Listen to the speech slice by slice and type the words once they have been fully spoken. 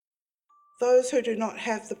Those who do not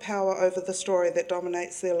have the power over the story that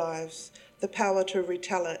dominates their lives, the power to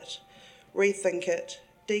retell it, rethink it,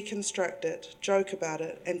 deconstruct it, joke about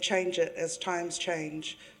it, and change it as times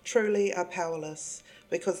change, truly are powerless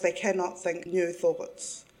because they cannot think new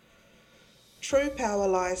thoughts. True power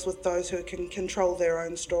lies with those who can control their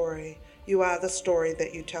own story. You are the story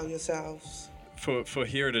that you tell yourselves. For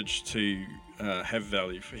heritage to have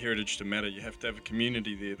value, for heritage to matter, you have to have a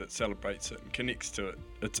community there that celebrates it and connects to it.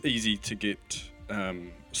 It's easy to get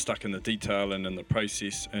stuck in the detail and in the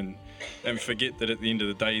process and forget that at the end of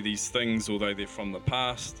the day, these things, although they're from the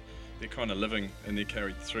past, they're kind of living and they're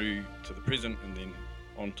carried through to the present and then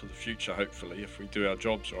on to the future, hopefully, if we do our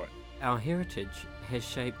jobs right. Our heritage has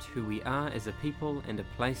shaped who we are as a people and a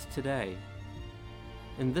place today.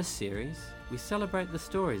 In this series, we celebrate the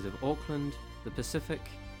stories of Auckland, the Pacific,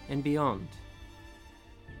 and beyond.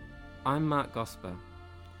 I'm Mark Gosper,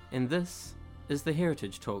 and this is the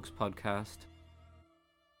Heritage Talks podcast.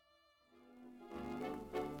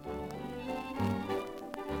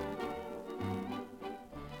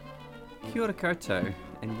 Kia ora koutou,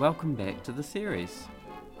 and welcome back to the series.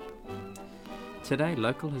 Today,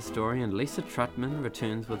 local historian Lisa Trutman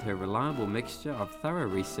returns with her reliable mixture of thorough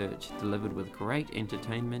research delivered with great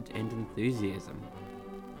entertainment and enthusiasm.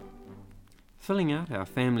 Filling out our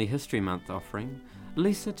Family History Month offering,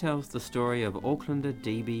 Lisa tells the story of Aucklander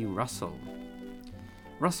D.B. Russell.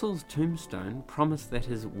 Russell's tombstone promised that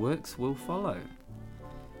his works will follow.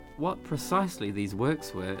 What precisely these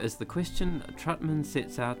works were is the question Trutman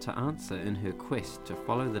sets out to answer in her quest to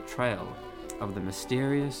follow the trail of the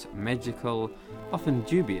mysterious, magical, often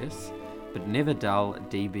dubious, but never dull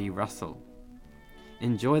D.B. Russell.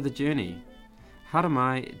 Enjoy the journey.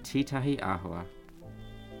 Haramai Titahi Ahua.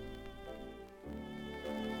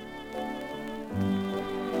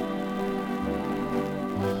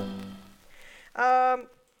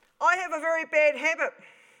 I have a very bad habit.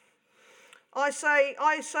 I say,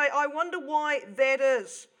 I wonder why that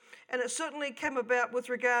is. And it certainly came about with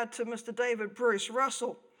regard to Mr. David Bruce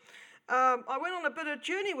Russell. I went on a bit of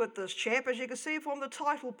journey with this chap, as you can see from the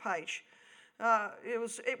title page.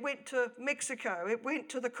 It went to Mexico, it went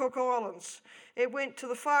to the Cook Islands, it went to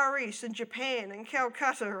the Far East and Japan and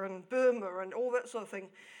Calcutta and Burma and all that sort of thing.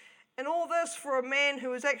 And all this for a man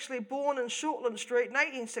who was actually born in Shortland Street in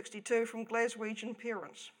 1862 from Glaswegian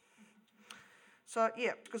parents. So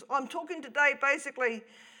yeah, because I'm talking today basically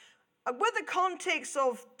with the context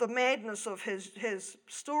of the madness of his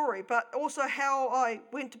story, but also how I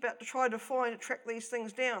went about to try to track these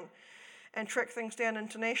things down and track things down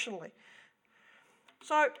internationally.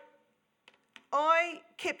 So I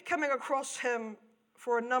kept coming across him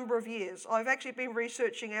for a number of years. I've actually been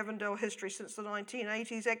researching Avondale history since the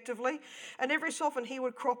 1980s actively, and every so often he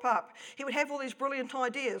would crop up. He would have all these brilliant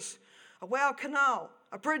ideas. A Wau Canal,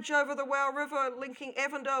 a bridge over the Wau River linking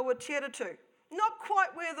Avondale with Te Atatū. Not quite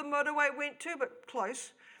where the motorway went to, but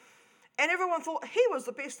close. And everyone thought he was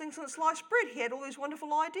the best thing since sliced bread. He had all these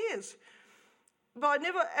wonderful ideas. But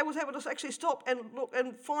I was able to actually stop and look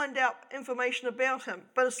and find out information about him.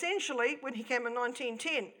 But essentially, when he came in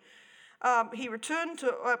 1910, he returned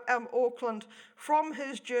to Auckland from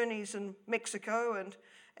his journeys in Mexico and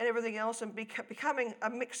everything else, and becoming a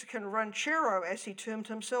Mexican ranchero, as he termed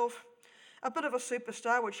himself, a bit of a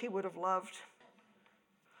superstar, which he would have loved.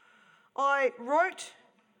 I wrote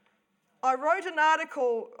an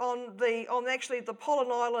article on the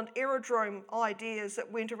Pollen Island aerodrome ideas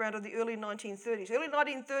that went around in the early 1930s. Early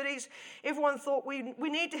 1930s, everyone thought we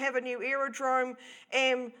need to have a new aerodrome,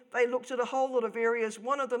 and they looked at a whole lot of areas.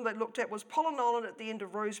 One of them they looked at was Pollen Island at the end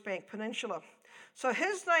of Rosebank Peninsula. So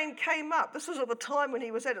his name came up. This was at the time when he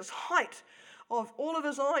was at his height of all of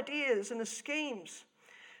his ideas and his schemes.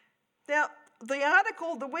 Now, the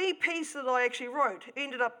article, the wee piece that I actually wrote,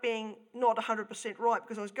 ended up being not 100% right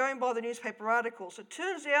because I was going by the newspaper articles. It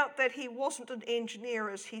turns out that he wasn't an engineer,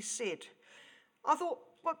 as he said. I thought,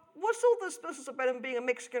 what's all this business about him being a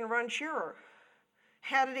Mexican ranchero?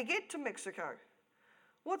 How did he get to Mexico?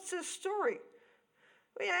 What's his story?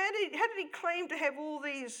 How did he claim to have all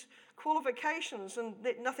these qualifications and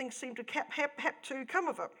that nothing seemed to have to come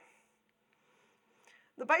of it?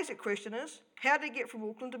 The basic question is, how did he get from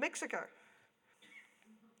Auckland to Mexico?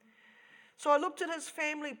 So I looked at his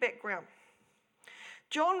family background.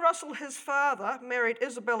 John Russell, his father, married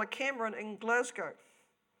Isabella Cameron in Glasgow.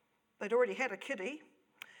 They'd already had a kiddie,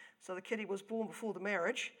 so the kiddie was born before the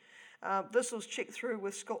marriage. This was checked through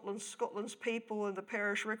with Scotland's people and the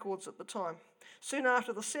parish records at the time. Soon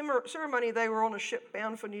after the ceremony, they were on a ship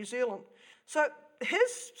bound for New Zealand. So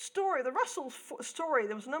his story, the Russell story,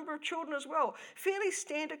 there was a number of children as well, fairly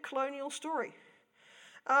standard colonial story.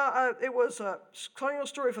 It was a colonial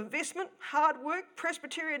story of investment, hard work,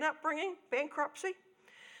 Presbyterian upbringing, bankruptcy.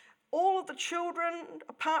 All of the children,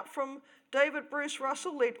 apart from David Bruce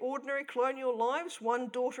Russell, led ordinary colonial lives. One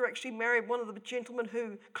daughter actually married one of the gentlemen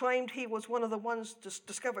who claimed he was one of the ones to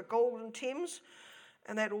discover gold in Thames,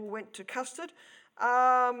 and that all went to custard.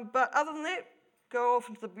 But other than that, go off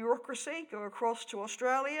into the bureaucracy, go across to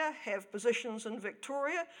Australia, have positions in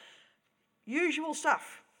Victoria, usual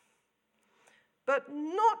stuff. But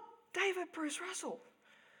not David Bruce Russell,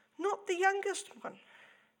 not the youngest one.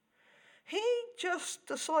 He just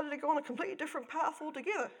decided to go on a completely different path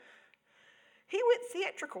altogether. He went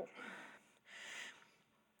theatrical.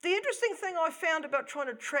 The interesting thing I found about trying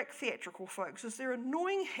to track theatrical folks is their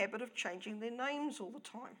annoying habit of changing their names all the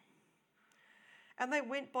time. And they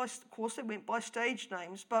went by stage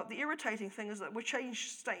names, but the irritating thing is that we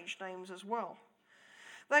changed stage names as well.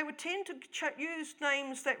 They would tend to use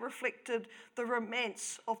names that reflected the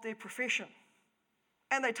romance of their profession.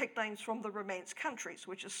 And they take names from the romance countries,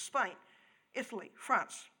 which is Spain, Italy,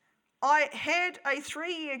 France. I had a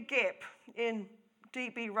 3-year gap in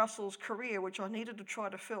D.B. Russell's career, which I needed to try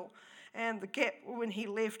to fill, and the gap when he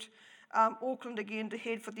left Auckland again to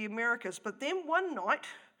head for the Americas. But then one night,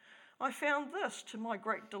 I found this to my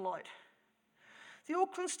great delight. The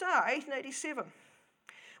Auckland Star, 1887.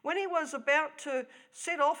 When he was about to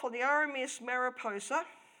set off on the RMS Mariposa,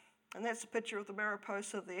 and that's a picture of the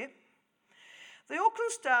Mariposa there, the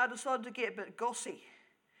Auckland Star decided to get a bit gossy.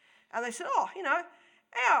 And they said,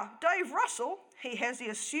 our Dave Russell, he has the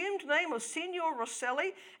assumed name of Senor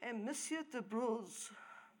Rosselli and Monsieur de Bruce.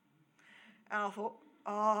 And I thought,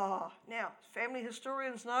 now, family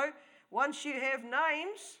historians know, once you have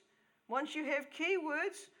names, once you have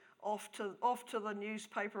keywords, off to the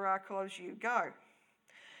newspaper archives you go.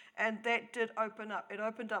 And that did open up. It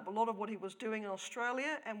opened up a lot of what he was doing in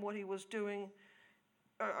Australia and what he was doing,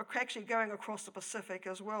 actually going across the Pacific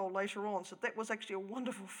as well later on. So that was actually a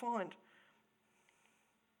wonderful find.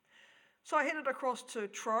 So I headed across to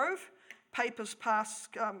Trove, Paper's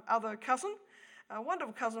past other cousin, a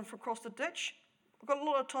wonderful cousin from across the ditch. I've got a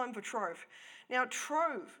lot of time for Trove. Now,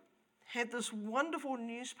 Trove had this wonderful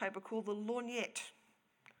newspaper called the Lorgnette,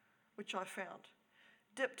 which I found,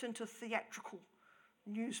 dipped into theatrical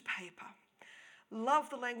newspaper. Love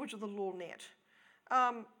the language of the Lorgnette.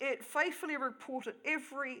 It faithfully reported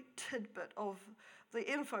every tidbit of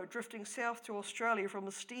the info drifting south to Australia from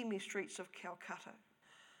the steamy streets of Calcutta.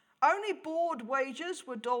 Only board wages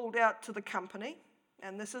were doled out to the company,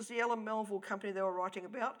 and this is the Ellen Melville company they were writing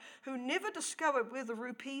about, who never discovered where the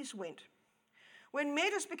rupees went. When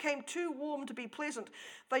matters became too warm to be pleasant,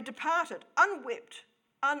 they departed, unwept,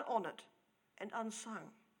 unhonoured, and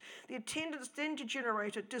unsung. The attendance then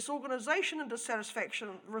degenerated, disorganisation and dissatisfaction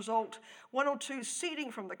result, one or two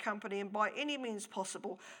ceding from the company and by any means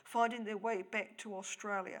possible finding their way back to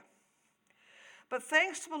Australia. But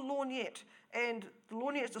thanks to the Lorgnette and the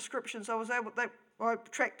Lorgnette's descriptions, I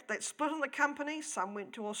tracked that split in the company. Some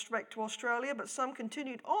went back to Australia, but some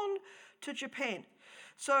continued on to Japan.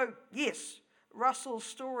 So yes, Russell's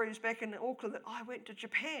stories back in Auckland that I went to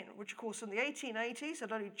Japan, which of course in the 1880s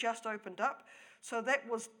had only just opened up, so that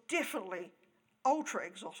was definitely ultra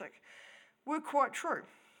exotic, were quite true.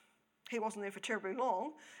 He wasn't there for terribly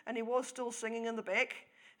long, and he was still singing in the back,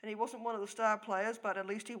 and he wasn't one of the star players, but at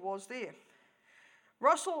least he was there.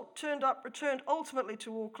 Russell returned ultimately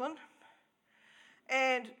to Auckland,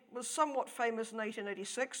 and was somewhat famous in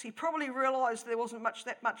 1886. He probably realised there wasn't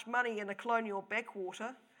that much money in the colonial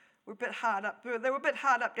backwater. They were a bit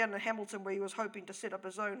hard up down in Hamilton, where he was hoping to set up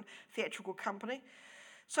his own theatrical company.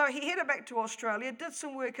 So he headed back to Australia, did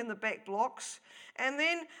some work in the back blocks, and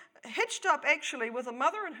then hitched up actually with a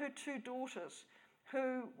mother and her 2 daughters,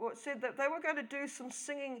 who said that they were going to do some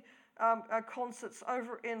singing concerts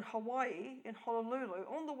over in Hawaii, in Honolulu,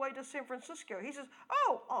 on the way to San Francisco. He says,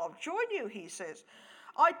 I'll join you, he says.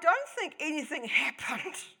 I don't think anything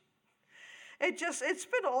happened. It's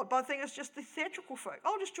been odd, but I think it's just the theatrical folk.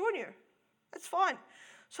 I'll just join you. It's fine.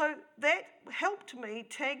 So that helped me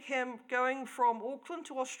tag him going from Auckland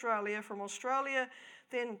to Australia, from Australia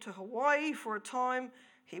then to Hawaii for a time.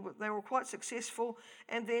 They were quite successful,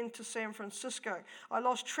 and then to San Francisco. I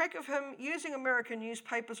lost track of him using American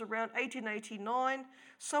newspapers around 1889,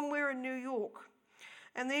 somewhere in New York.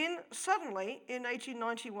 And then suddenly, in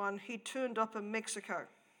 1891, he turned up in Mexico.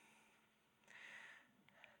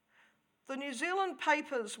 The New Zealand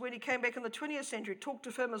papers, when he came back in the 20th century, talked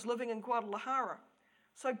of him as living in Guadalajara.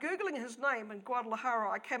 So Googling his name in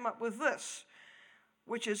Guadalajara, I came up with this,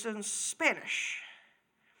 which is in Spanish.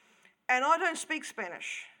 And I don't speak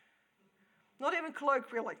Spanish, not even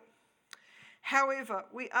colloquially. However,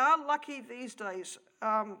 we are lucky these days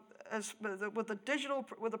as with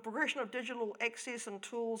the progression of digital access and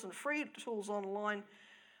tools and free tools online.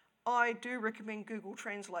 I do recommend Google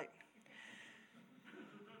Translate.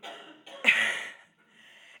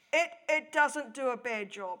 It doesn't do a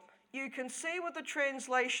bad job. You can see with the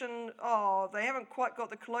translation, they haven't quite got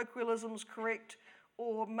the colloquialisms correct,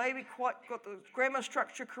 or maybe quite got the grammar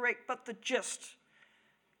structure correct, but the gist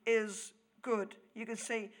is good. You can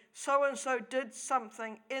see so-and-so did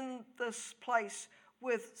something in this place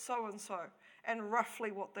with so-and-so, and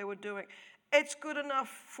roughly what they were doing. It's good enough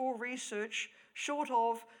for research, short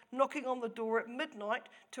of knocking on the door at midnight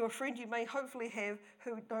to a friend you may hopefully have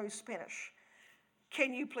who knows Spanish.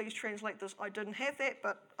 Can you please translate this? I didn't have that,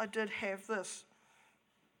 but I did have this.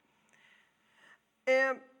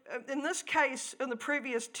 In this case, in the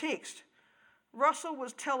previous text, Russell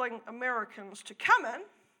was telling Americans to come in,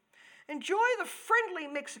 enjoy the friendly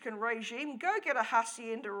Mexican regime, go get a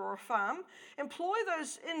hacienda or a farm, employ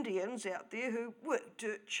those Indians out there who work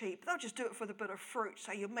dirt cheap. They'll just do it for the bit of fruit,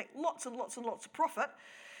 so you'll make lots and lots and lots of profit,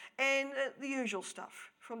 and the usual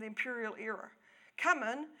stuff from the imperial era. Come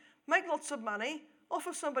in, make lots of money,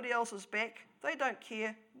 offer somebody else's back, they don't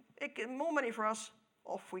care, more money for us,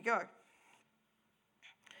 off we go.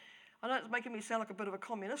 I know it's making me sound like a bit of a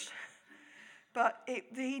communist, but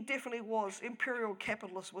he definitely was. Imperial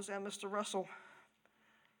capitalist was our Mr. Russell.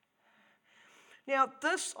 Now,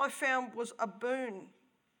 this I found was a boon.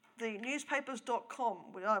 The newspapers.com,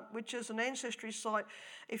 which is an ancestry site.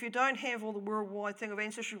 If you don't have all the worldwide thing of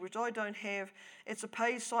ancestry, which I don't have, it's a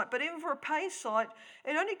paid site. But even for a paid site,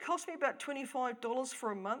 it only cost me about $25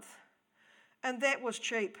 for a month. And that was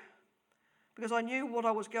cheap because I knew what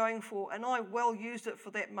I was going for, and I well used it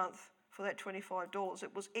for that month, for that $25.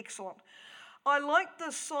 It was excellent. I like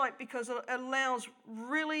this site because it allows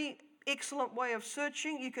really excellent way of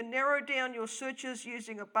searching. You can narrow down your searches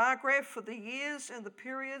using a bar graph for the years and the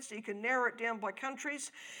periods. You can narrow it down by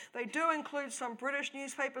countries. They do include some British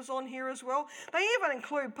newspapers on here as well. They even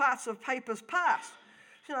include parts of Papers Past.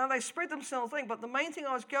 You know, they spread themselves in, but the main thing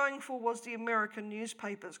I was going for was the American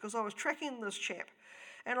newspapers because I was tracking this chap,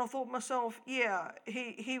 and I thought to myself, yeah,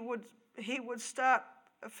 he would start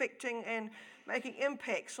affecting and making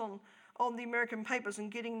impacts on the American papers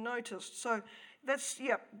and getting noticed. So that's,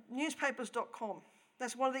 newspapers.com.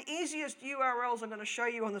 That's one of the easiest URLs I'm going to show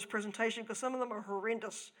you on this presentation because some of them are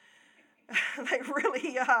horrendous. They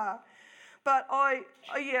really are. But I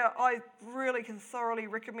really can thoroughly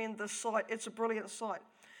recommend this site. It's a brilliant site.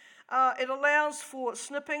 It allows for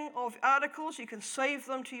snipping of articles. You can save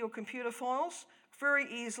them to your computer files very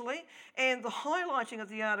easily. And the highlighting of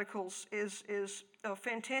the articles is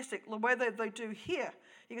fantastic. The way that they do here,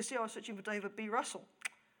 you can see I was searching for David B. Russell.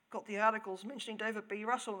 Got the articles mentioning David B.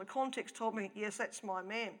 Russell, and the context told me, yes, that's my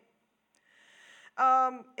man.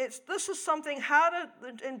 This is something harder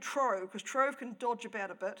in Trove, because Trove can dodge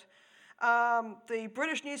about a bit. The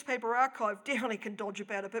British Newspaper Archive definitely can dodge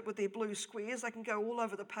about a bit with their blue squares. They can go all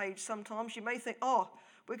over the page sometimes. You may think,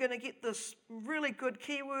 we're going to get this really good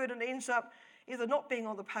keyword, and it ends up either not being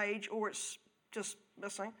on the page or it's just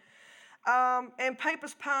missing. And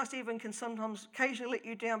Papers Past even can sometimes occasionally let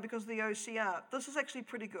you down because of the OCR. This is actually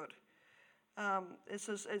pretty good.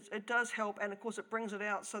 It does help, and of course it brings it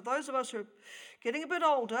out. So those of us who are getting a bit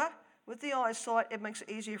older with the eyesight, it makes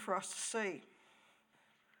it easier for us to see.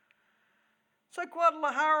 So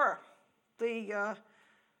Guadalajara, the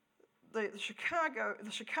Chicago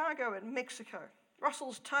in Mexico.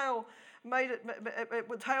 Russell's tale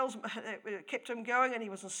kept him going, and he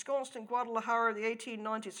was ensconced in Guadalajara in the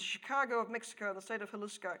 1890s, the Chicago of Mexico, the state of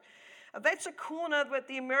Jalisco. That's a corner that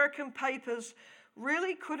the American papers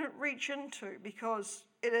really couldn't reach into because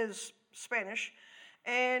it is Spanish,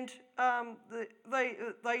 and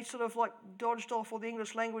they sort of like dodged off all the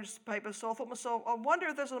English language papers. So I thought to myself, I wonder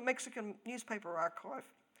if there's a Mexican newspaper archive.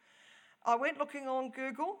 I went looking on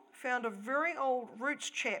Google, found a very old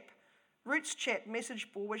Roots Chat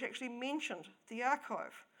message board which actually mentioned the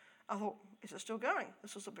archive. I thought, is it still going?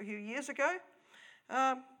 This was a few years ago.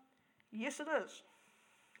 Yes, it is.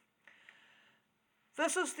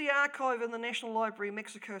 This is the archive in the National Library,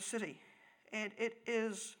 Mexico City, and it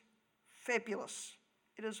is fabulous.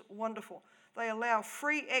 It is wonderful. They allow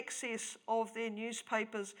free access of their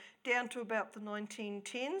newspapers down to about the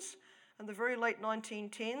 1910s and the very late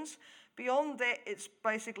 1910s. Beyond that, it's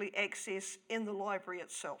basically access in the library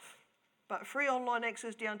itself. But free online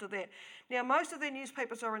access down to that. Now, most of their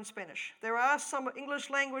newspapers are in Spanish. There are some English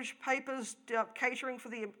language papers catering for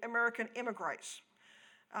the American emigres,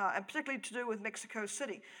 and particularly to do with Mexico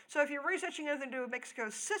City. So if you're researching anything to do with Mexico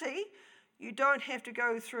City, you don't have to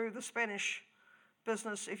go through the Spanish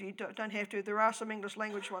business if you don't have to. There are some English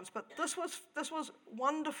language ones, but this was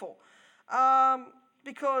wonderful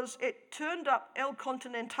because it turned up El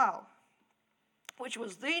Continental, which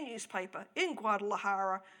was the newspaper in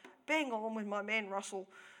Guadalajara, bang on when my man Russell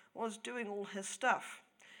was doing all his stuff.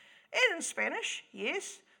 And in Spanish,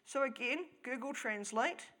 yes. So again, Google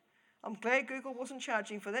Translate. I'm glad Google wasn't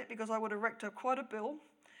charging for that because I would have racked up quite a bill.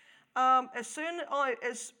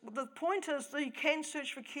 The point is that you can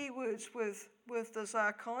search for keywords with this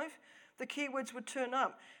archive. The keywords would turn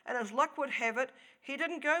up. And as luck would have it, he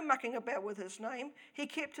didn't go mucking about with his name. He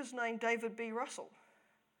kept his name David B. Russell.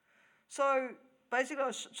 So basically I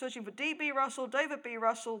was searching for D.B. Russell, David B.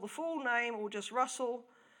 Russell, the full name, or just Russell,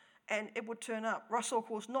 and it would turn up. Russell, of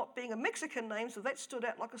course, not being a Mexican name, so that stood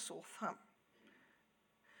out like a sore thumb.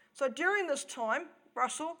 So during this time,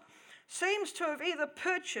 Russell seems to have either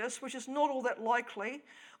purchased, which is not all that likely,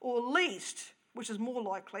 or leased, which is more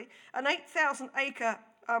likely, an 8,000-acre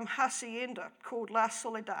hacienda called La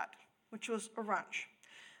Soledad, which was a ranch.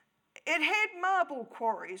 It had marble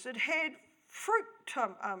quarries, it had fruit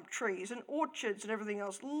trees and orchards and everything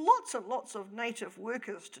else, lots and lots of native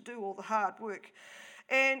workers to do all the hard work.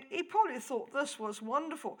 And he probably thought this was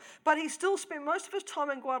wonderful. But he still spent most of his time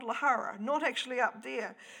in Guadalajara, not actually up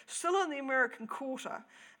there, still in the American Quarter.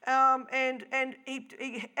 And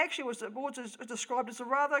he actually was described as a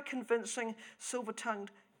rather convincing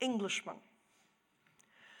silver-tongued Englishman.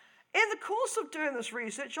 In the course of doing this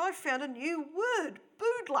research, I found a new word,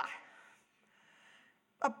 boodler.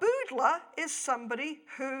 A boodler is somebody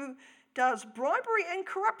who does bribery and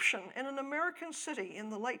corruption in an American city in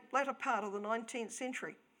the latter part of the 19th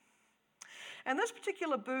century. And this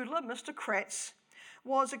particular boodler, Mr. Kratz,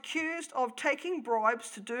 was accused of taking bribes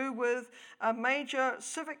to do with a major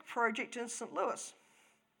civic project in St. Louis.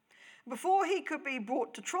 Before he could be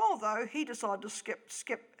brought to trial, though, he decided to skip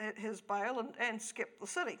his bail and skip the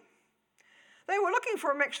city. They were looking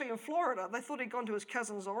for him actually in Florida. They thought he'd gone to his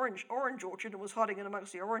cousin's orange orchard and was hiding in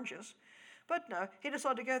amongst the oranges. But no, he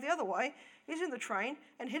decided to go the other way. He's in the train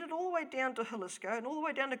and headed all the way down to Jalisco and all the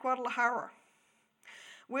way down to Guadalajara,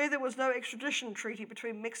 where there was no extradition treaty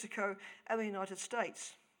between Mexico and the United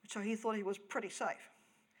States. So he thought he was pretty safe.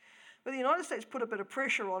 But the United States put a bit of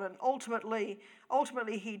pressure on it, and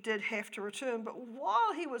ultimately he did have to return. But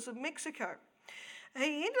while he was in Mexico,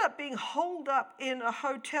 he ended up being holed up in a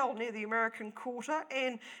hotel near the American Quarter,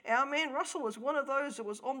 and our man Russell was one of those that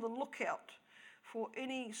was on the lookout for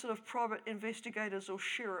any sort of private investigators or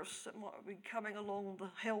sheriffs that might be coming along the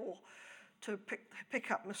hill to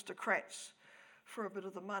pick up Mr. Kratz for a bit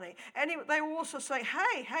of the money. And they were also saying,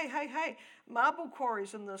 hey, marble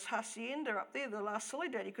quarries in this hacienda up there, the La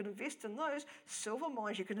Soledad, you can invest in those. Silver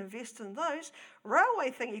mines, you can invest in those.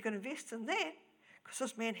 Railway thing, you can invest in that. Because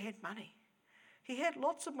this man had money. He had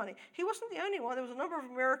lots of money. He wasn't the only one. There was a number of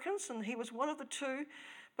Americans, and he was one of the two.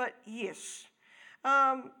 But yes.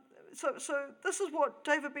 So this is what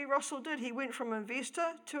David B. Russell did. He went from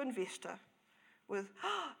investor to investor with,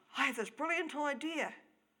 I have this brilliant idea.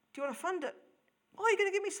 Do you want to fund it? Oh, you're going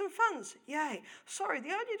to give me some funds? Yay. Sorry, the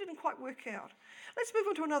idea didn't quite work out. Let's move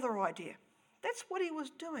on to another idea. That's what he was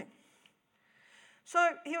doing. So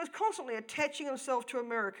he was constantly attaching himself to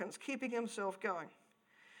Americans, keeping himself going.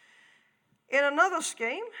 In another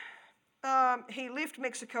scheme, he left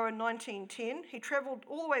Mexico in 1910. He travelled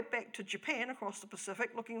all the way back to Japan across the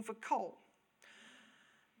Pacific looking for coal.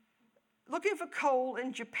 Looking for coal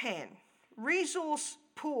in Japan.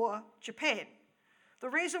 Resource-poor Japan. The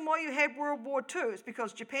reason why you had World War II is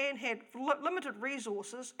because Japan had limited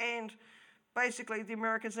resources, and basically the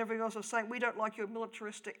Americans and everything else were saying, we don't like your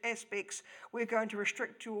militaristic aspects, we're going to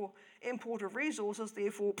restrict your import of resources,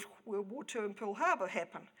 therefore World War II and Pearl Harbor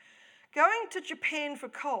happened. Going to Japan for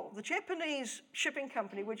coal, the Japanese shipping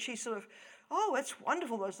company, which he sort of, oh, that's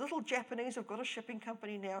wonderful, those little Japanese have got a shipping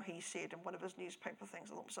company now, he said in one of his newspaper things.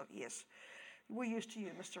 I thought, so yes, we're used to you,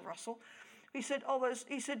 Mr. Russell. He said,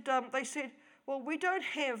 they said, well, we don't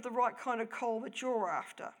have the right kind of coal that you're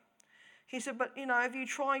after. He said, but, have you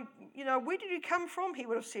tried, where did you come from? He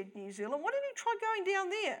would have said New Zealand. Why didn't you try going down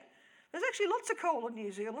there? There's actually lots of coal in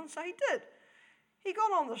New Zealand, so he did. He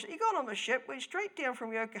got on the ship, went straight down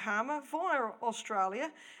from Yokohama via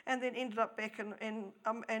Australia, and then ended up back in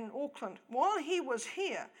Auckland. While he was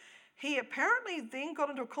here, he apparently then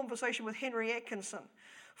got into a conversation with Henry Atkinson,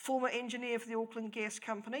 former engineer for the Auckland Gas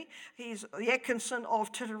Company. He's the Atkinson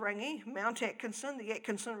of Titirangi, Mount Atkinson, the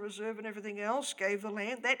Atkinson Reserve and everything else, gave the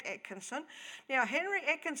land, that Atkinson. Now, Henry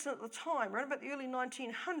Atkinson at the time, around about the early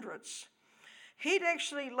 1900s, he'd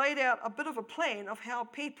actually laid out a bit of a plan of how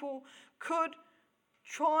people could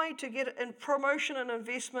try to get in promotion and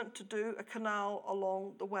investment to do a canal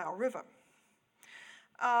along the Wau River.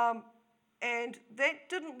 And that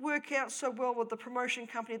didn't work out so well with the promotion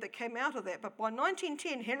company that came out of that. But by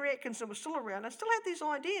 1910, Henry Atkinson was still around and still had these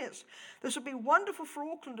ideas. This would be wonderful for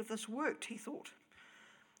Auckland if this worked, he thought.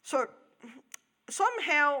 So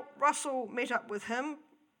somehow Russell met up with him.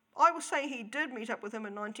 I will say he did meet up with him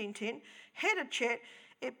in 1910, had a chat,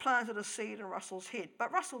 it planted a seed in Russell's head.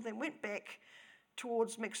 But Russell then went back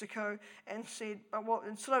towards Mexico and said,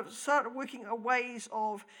 and sort of started working a ways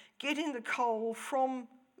of getting the coal from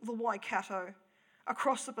the Waikato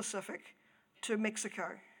across the Pacific to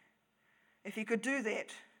Mexico. If he could do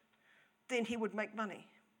that, then he would make money.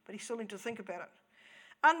 But he still needed to think about it.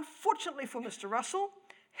 Unfortunately for Mr. Russell,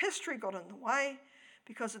 history got in the way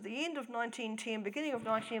because at the end of 1910, beginning of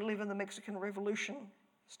 1911, the Mexican Revolution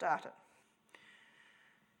started.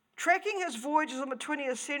 Tracking his voyages in the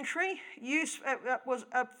 20th century,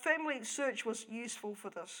 a family search was useful for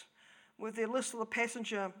this, with their list of the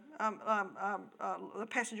passenger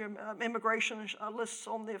immigration lists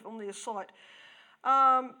on their site.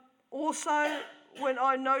 Also, when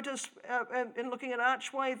I noticed in looking at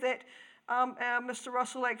Archway that Mr.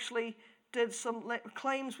 Russell actually did some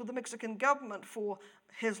claims with the Mexican government for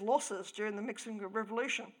his losses during the Mexican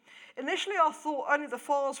Revolution. Initially, I thought only the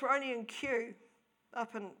files were only in Kew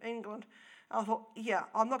up in England. I thought, yeah,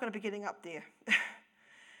 I'm not going to be getting up there.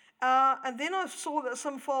 And then I saw that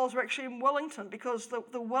some files were actually in Wellington because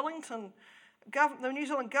the Wellington government, the New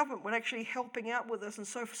Zealand government, were actually helping out with this. And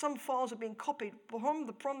so some files have been copied from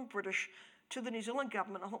the British to the New Zealand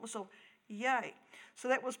government. I thought to myself, yay. So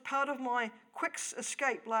that was part of my quick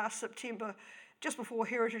escape last September, just before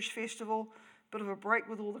Heritage Festival, bit of a break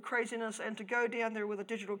with all the craziness, and to go down there with a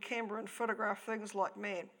digital camera and photograph things like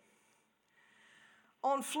mad.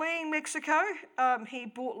 On fleeing Mexico, he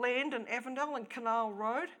bought land in Avondale and Canal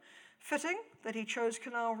Road. Fitting that he chose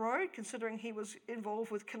Canal Road, considering he was involved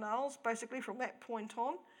with canals basically from that point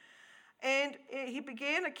on. And he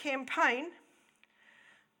began a campaign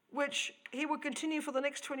which he would continue for the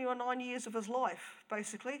next 29 years of his life,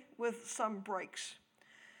 basically, with some breaks.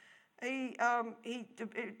 He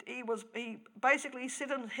basically set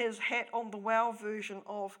his hat on the WOW version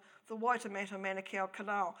of the Waitemata-Manukau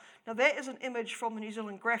Canal. Now that is an image from the New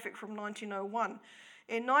Zealand Graphic from 1901.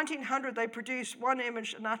 In 1900, they produced one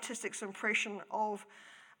image, an artistic impression of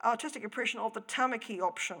the Tamaki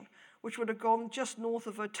option, which would have gone just north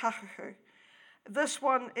of Otahuhu. This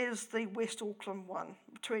one is the West Auckland one,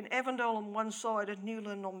 between Avondale on one side and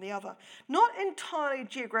Newland on the other. Not entirely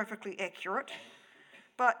geographically accurate,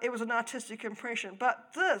 but it was an artistic impression.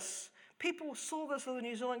 But this, people saw this in the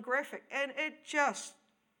New Zealand Graphic, and it just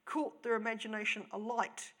caught their imagination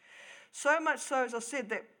alight. So much so, as I said,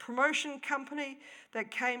 that promotion company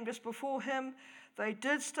that came just before him, they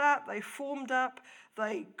formed up,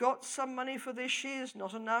 they got some money for their shares,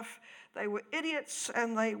 not enough. They were idiots,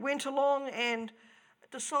 and they went along and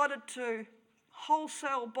decided to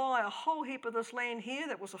wholesale buy a whole heap of this land here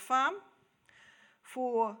that was a farm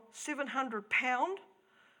for £700,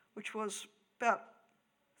 which was about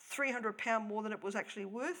 £300 more than it was actually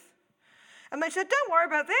worth. And they said, don't worry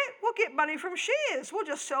about that, we'll get money from shares, we'll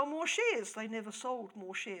just sell more shares. They never sold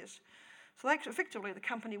more shares. So effectively the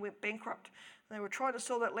company went bankrupt. They were trying to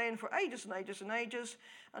sell that land for ages and ages and ages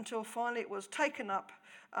until finally it was taken up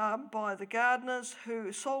by the Gardeners,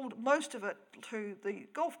 who sold most of it to the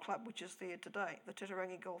golf club, which is there today, the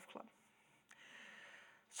Titirangi Golf Club.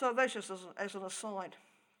 So that's just as an aside.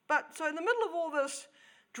 But so in the middle of all this,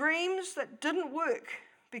 dreams that didn't work,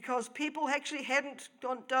 because people actually hadn't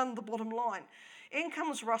done the bottom line. In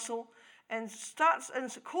comes Russell and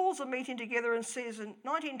calls a meeting together and says in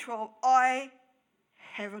 1912, I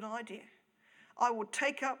have an idea. I will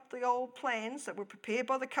take up the old plans that were prepared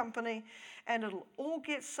by the company and it'll all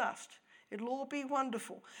get sussed. It'll all be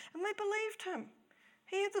wonderful. And they believed him.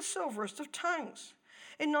 He had the silverest of tongues.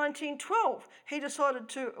 In 1912, he decided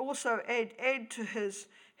to also add to his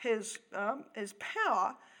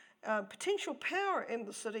power, potential power in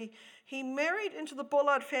the city. He married into the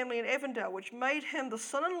Bollard family in Avondale, which made him the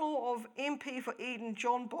son-in-law of MP for Eden,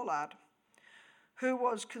 John Bollard, who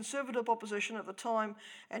was Conservative opposition at the time,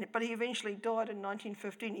 but he eventually died in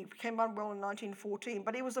 1915. He became unwell in 1914,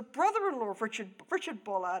 but he was a brother-in-law of Richard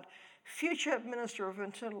Bollard, future Minister of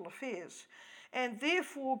Internal Affairs, and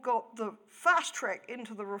therefore got the fast track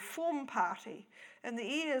into the Reform Party in the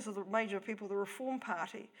ears of the major people of the Reform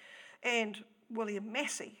Party, and William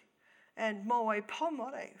Massey and Moe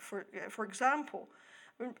Pomare, for example.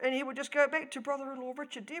 And he would just go back to brother-in-law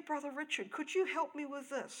Richard. Dear brother Richard, could you help me with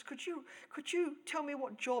this? Could you tell me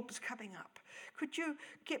what job's coming up? Could you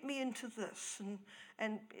get me into this?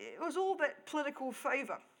 And it was all that political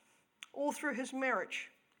favour, all through his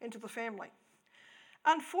marriage into the family.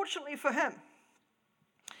 Unfortunately for him,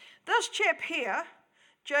 this chap here,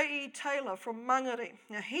 J.E. Taylor from Mangere,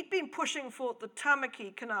 now he'd been pushing for the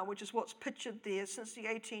Tamaki Canal, which is what's pictured there, since the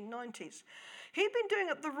 1890s. He'd been doing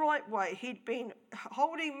it the right way. He'd been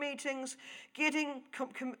holding meetings, getting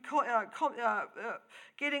the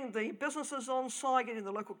businesses on side, getting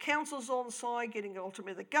the local councils on side, getting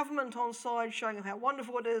ultimately the government on side, showing them how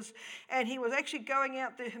wonderful it is. And he was actually going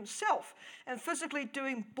out there himself and physically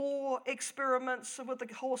doing bore experiments with the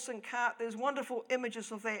horse and cart. There's wonderful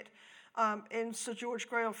images of that in Sir George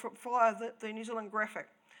Grey via the New Zealand Graphic.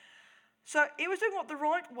 So he was doing it the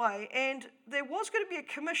right way, and there was going to be a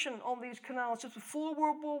commission on these canals just before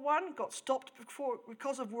World War I, got stopped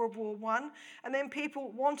because of World War I, and then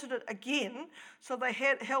people wanted it again, so they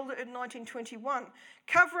held it in 1921,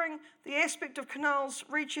 covering the aspect of canals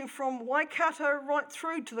reaching from Waikato right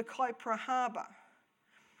through to the Kaipara Harbour.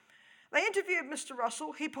 They interviewed Mr.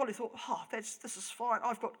 Russell. He probably thought, this is fine.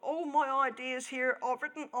 I've got all my ideas here. I've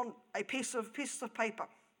written on a piece of paper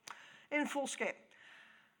in foolscap.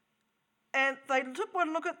 And they took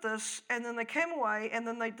one look at this, and then they came away, and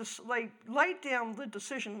then they laid down the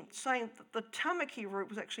decision saying that the Tamaki route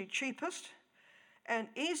was actually cheapest and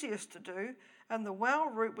easiest to do, and the Wau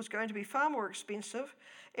route was going to be far more expensive.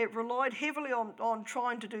 It relied heavily on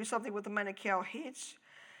trying to do something with the Manukau heads,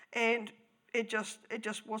 and it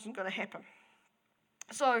just wasn't going to happen.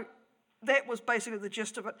 So that was basically the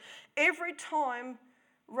gist of it. Every time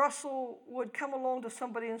Russell would come along to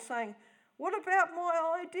somebody and saying, "What about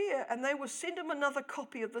my idea?" and they would send him another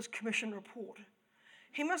copy of this commission report.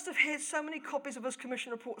 He must have had so many copies of his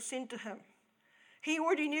commission report sent to him. He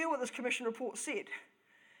already knew what this commission report said,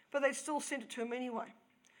 but they'd still sent it to him anyway.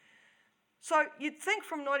 So you'd think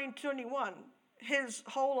from 1921 his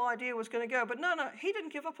whole idea was going to go, but no, he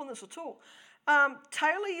didn't give up on this at all.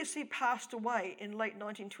 Taylor, you see, passed away in late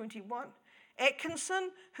 1921. Atkinson,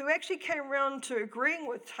 who actually came round to agreeing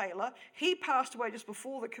with Taylor, he passed away just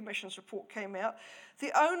before the Commission's report came out.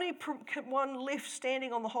 The only one left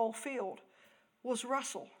standing on the whole field was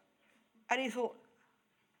Russell. And he thought,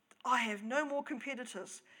 I have no more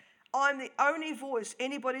competitors. I'm the only voice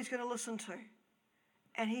anybody's going to listen to.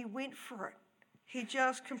 And he went for it. He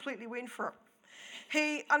just completely went for it.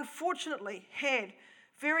 He unfortunately had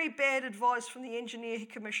very bad advice from the engineer he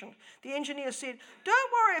commissioned. The engineer said,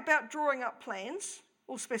 don't worry about drawing up plans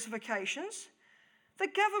or specifications. The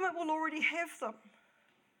government will already have them.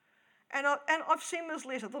 And I've seen this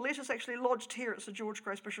letter. The letter's actually lodged here at Sir George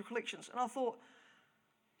Grey Special Collections. And I thought,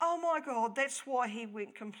 oh my God, that's why he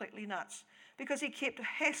went completely nuts. Because he kept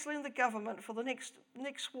hassling the government for the next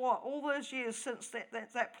while, all those years since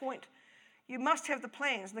that point. You must have the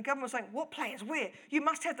plans. And the government was saying, what plans? Where? You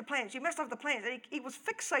must have the plans. You must have the plans. And he was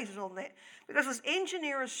fixated on that because his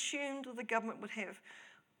engineer assumed that the government would have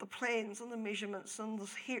the plans and the measurements and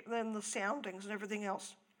the soundings and everything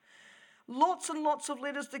else. Lots and lots of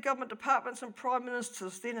letters to government departments and prime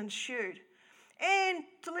ministers then ensued. And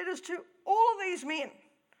to letters to all of these men.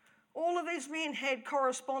 All of these men had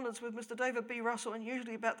correspondence with Mr. David B. Russell, and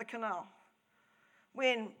usually about the canal.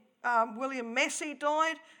 When William Massey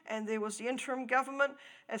died, and there was the interim government,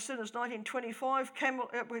 as soon as 1925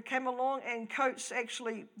 came along, and Coates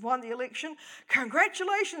actually won the election.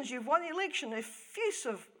 Congratulations, you've won the election.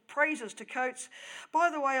 Effusive praises to Coates. By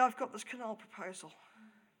the way, I've got this canal proposal.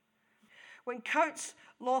 When Coates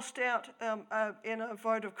lost out in a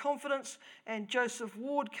vote of confidence and Joseph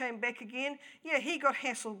Ward came back again, he got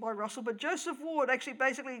hassled by Russell, but Joseph Ward actually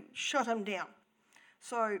basically shut him down.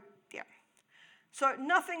 So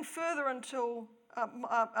nothing further until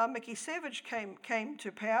Mickey Savage came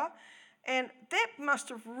to power, and that must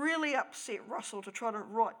have really upset Russell to try to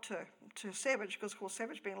write to Savage, because of course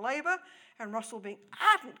Savage being Labour and Russell being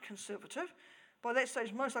ardent Conservative, by that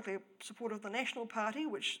stage most likely a supporter of the National Party,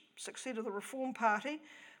 which succeeded the Reform Party,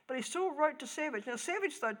 but he still wrote to Savage. Now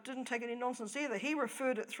Savage, though, didn't take any nonsense either. He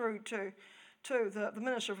referred it through to the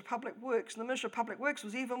Minister for Public Works, and the Minister of Public Works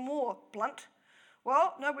was even more blunt.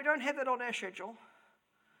 Well, no, we don't have that on our schedule.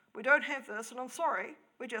 We don't have this, and I'm sorry,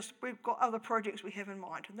 we've got other projects we have in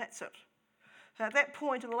mind, and that's it. So at that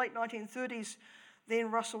point in the late 1930s, then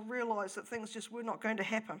Russell realised that things just were not going to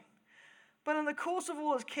happen. But in the course of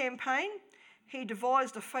all his campaign, he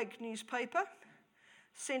devised a fake newspaper,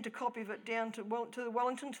 sent a copy of it down to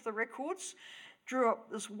Wellington, to the Records, drew up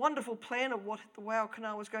this wonderful plan of what the Wau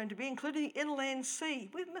Canal was going to be, including the Inland Sea.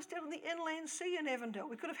 We've missed out on the Inland Sea in Avondale.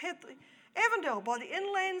 We could have had the Avondale by the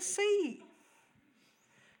Inland Sea.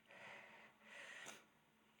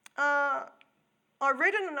 I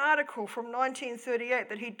read in an article from 1938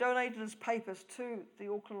 that he donated his papers to the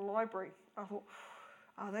Auckland Library. I thought,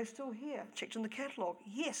 are they still here? Checked in the catalogue.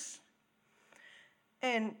 Yes.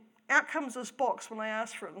 And out comes this box when I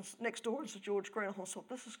asked for it. And next door is the George Green. I thought,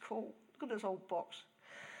 this is cool. Look at this old box.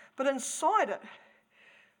 But inside it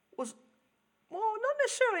was, well, not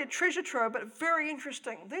necessarily a treasure trove, but very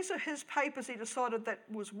interesting. These are his papers he decided that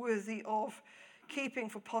was worthy of keeping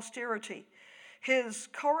for posterity. His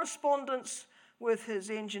correspondence with his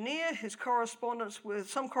engineer, his correspondence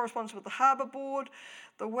with the Harbour Board,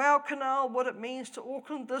 the Wow Canal, what it means to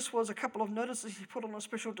Auckland. This was a couple of notices he put on a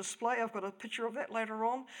special display. I've got a picture of that later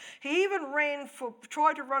on. He even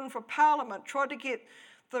tried to run for Parliament, tried to get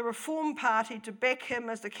the Reform Party to back him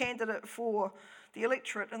as the candidate for the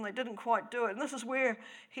electorate, and they didn't quite do it. And this is where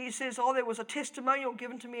he says, there was a testimonial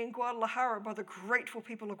given to me in Guadalajara by the grateful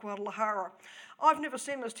people of Guadalajara. I've never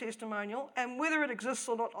seen this testimonial, and whether it exists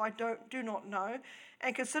or not, I do not know.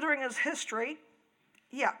 And considering his history,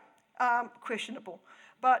 questionable.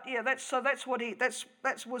 But yeah, that's what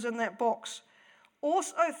was in that box.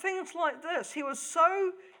 Also, things like this. He was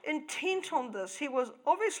so intent on this. He was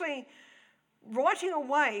obviously writing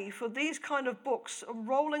away for these kind of books,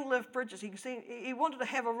 rolling lift bridges. He wanted to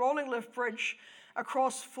have a rolling lift bridge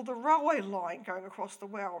across for the railway line going across the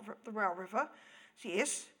Wow River.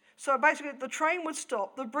 Yes. So basically the train would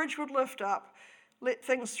stop, the bridge would lift up, let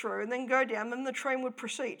things through, and then go down, and the train would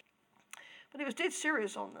proceed. But he was dead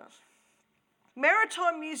serious on this.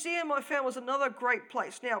 Maritime Museum, I found, was another great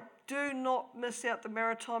place. Now, do not miss out the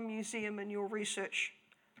Maritime Museum in your research.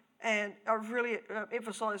 And I really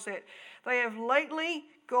emphasise that. They have lately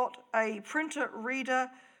got a printer reader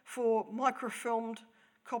for microfilmed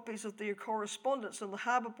copies of their correspondence and the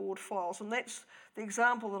Harbour Board files, and that's the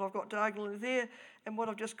example that I've got diagonally there and what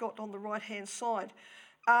I've just got on the right-hand side.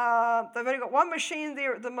 They've only got one machine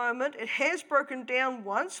there at the moment. It has broken down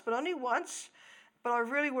once, but only once. But I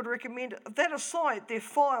really would recommend, that aside, their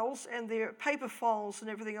files and their paper files and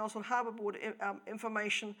everything else on Harbour Board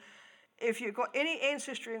information. If you've got any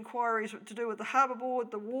ancestry inquiries to do with the Harbour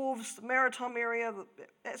Board, the wharves, the maritime area,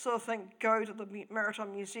 that sort of thing, go to the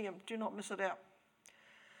Maritime Museum. Do not miss it out.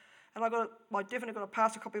 And I definitely got to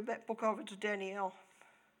pass a copy of that book over to Danielle.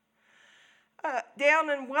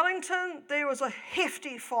 Down in Wellington, there was a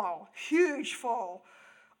hefty file, huge file,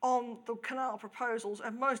 on the canal proposals,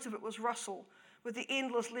 and most of it was Russell, with the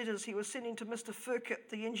endless letters he was sending to Mr. Furkett,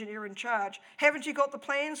 the engineer in charge. Haven't you got the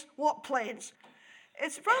plans? What plans?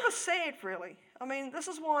 It's rather sad, really. I mean, this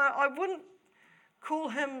is why I wouldn't call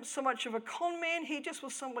him so much of a con man. He just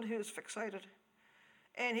was someone who was fixated.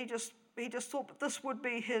 And he just thought that this would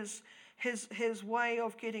be his way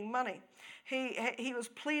of getting money. He was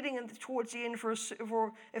pleading towards the end for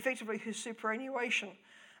effectively his superannuation,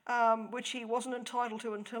 which he wasn't entitled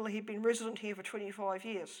to until he'd been resident here for 25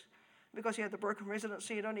 years, because he had the broken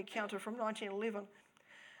residency. It only counted from 1911.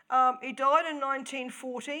 He died in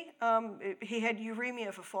 1940. He had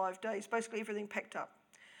uremia for 5 days, basically everything packed up.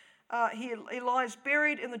 He lies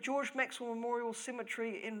buried in the George Maxwell Memorial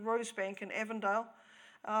Cemetery in Rosebank in Avondale,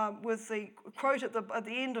 with the quote at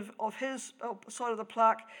the end of his side of the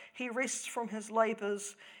plaque: "He rests from his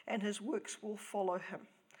labours, and his works will follow him."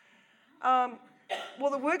 Well,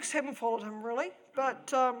 the works haven't followed him really,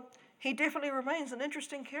 but he definitely remains an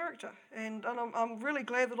interesting character, and I'm really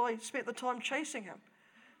glad that I spent the time chasing him.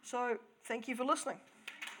 So thank you for listening.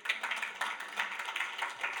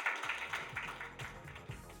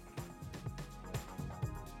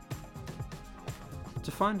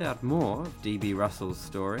 To find out more of D.B. Russell's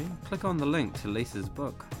story, click on the link to Lisa's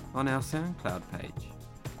book on our SoundCloud page.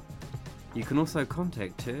 You can also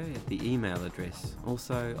contact her at the email address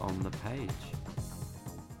also on the page.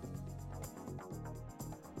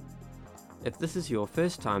 If this is your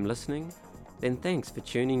first time listening, then thanks for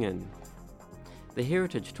tuning in. The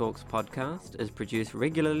Heritage Talks podcast is produced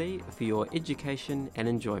regularly for your education and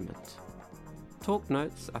enjoyment. Talk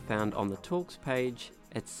notes are found on the Talks page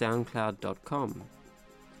at soundcloud.com.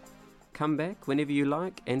 Come back whenever you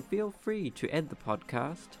like, and feel free to add the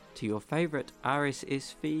podcast to your favourite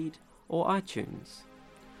RSS feed or iTunes.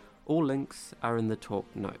 All links are in the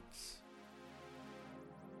talk notes.